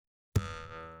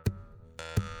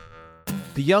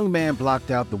The young man blocked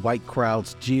out the white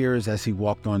crowd's jeers as he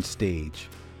walked on stage.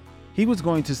 He was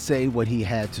going to say what he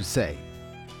had to say.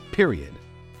 Period.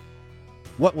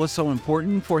 What was so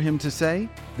important for him to say?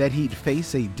 That he'd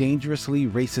face a dangerously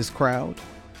racist crowd?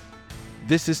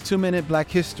 This is 2 Minute Black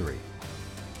History.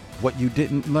 What you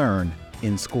didn't learn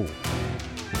in school.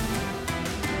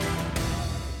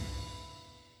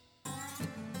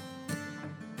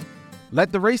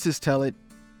 Let the racists tell it.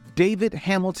 David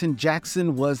Hamilton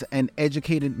Jackson was an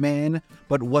educated man,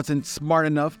 but wasn't smart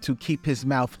enough to keep his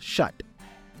mouth shut.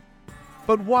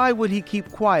 But why would he keep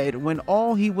quiet when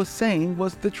all he was saying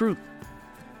was the truth?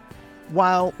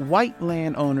 While white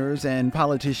landowners and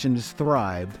politicians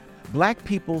thrived, black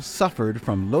people suffered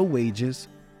from low wages,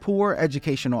 poor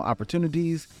educational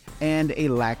opportunities, and a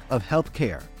lack of health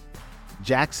care.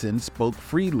 Jackson spoke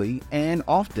freely and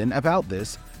often about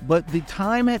this, but the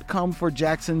time had come for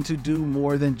Jackson to do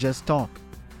more than just talk.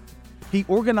 He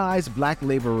organized black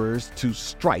laborers to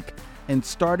strike and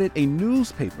started a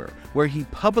newspaper where he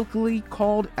publicly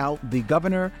called out the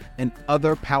governor and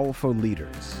other powerful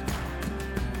leaders.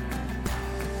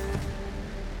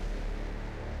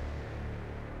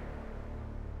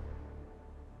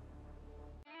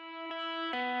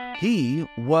 He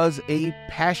was a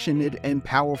passionate and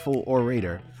powerful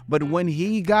orator, but when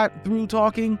he got through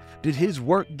talking, did his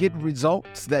work get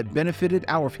results that benefited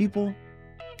our people?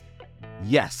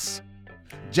 Yes.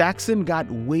 Jackson got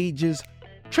wages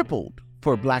tripled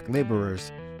for black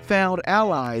laborers, found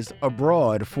allies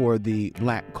abroad for the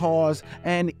black cause,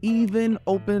 and even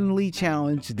openly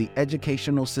challenged the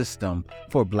educational system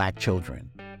for black children.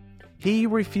 He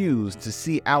refused to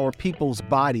see our people's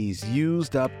bodies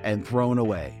used up and thrown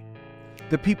away.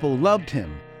 The people loved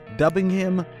him, dubbing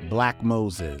him Black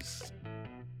Moses.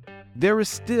 There is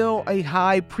still a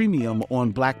high premium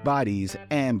on black bodies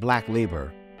and black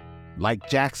labor. Like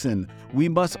Jackson, we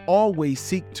must always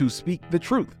seek to speak the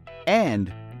truth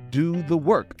and do the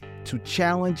work to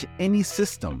challenge any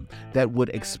system that would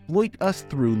exploit us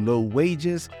through low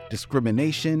wages,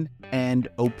 discrimination, and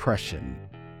oppression.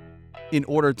 In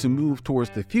order to move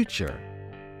towards the future,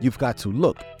 you've got to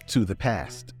look to the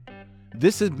past.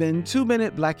 This has been 2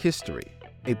 Minute Black History,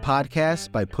 a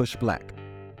podcast by Push Black.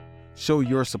 Show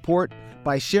your support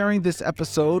by sharing this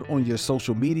episode on your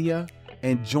social media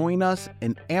and join us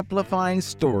in amplifying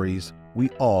stories we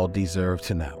all deserve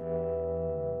to know.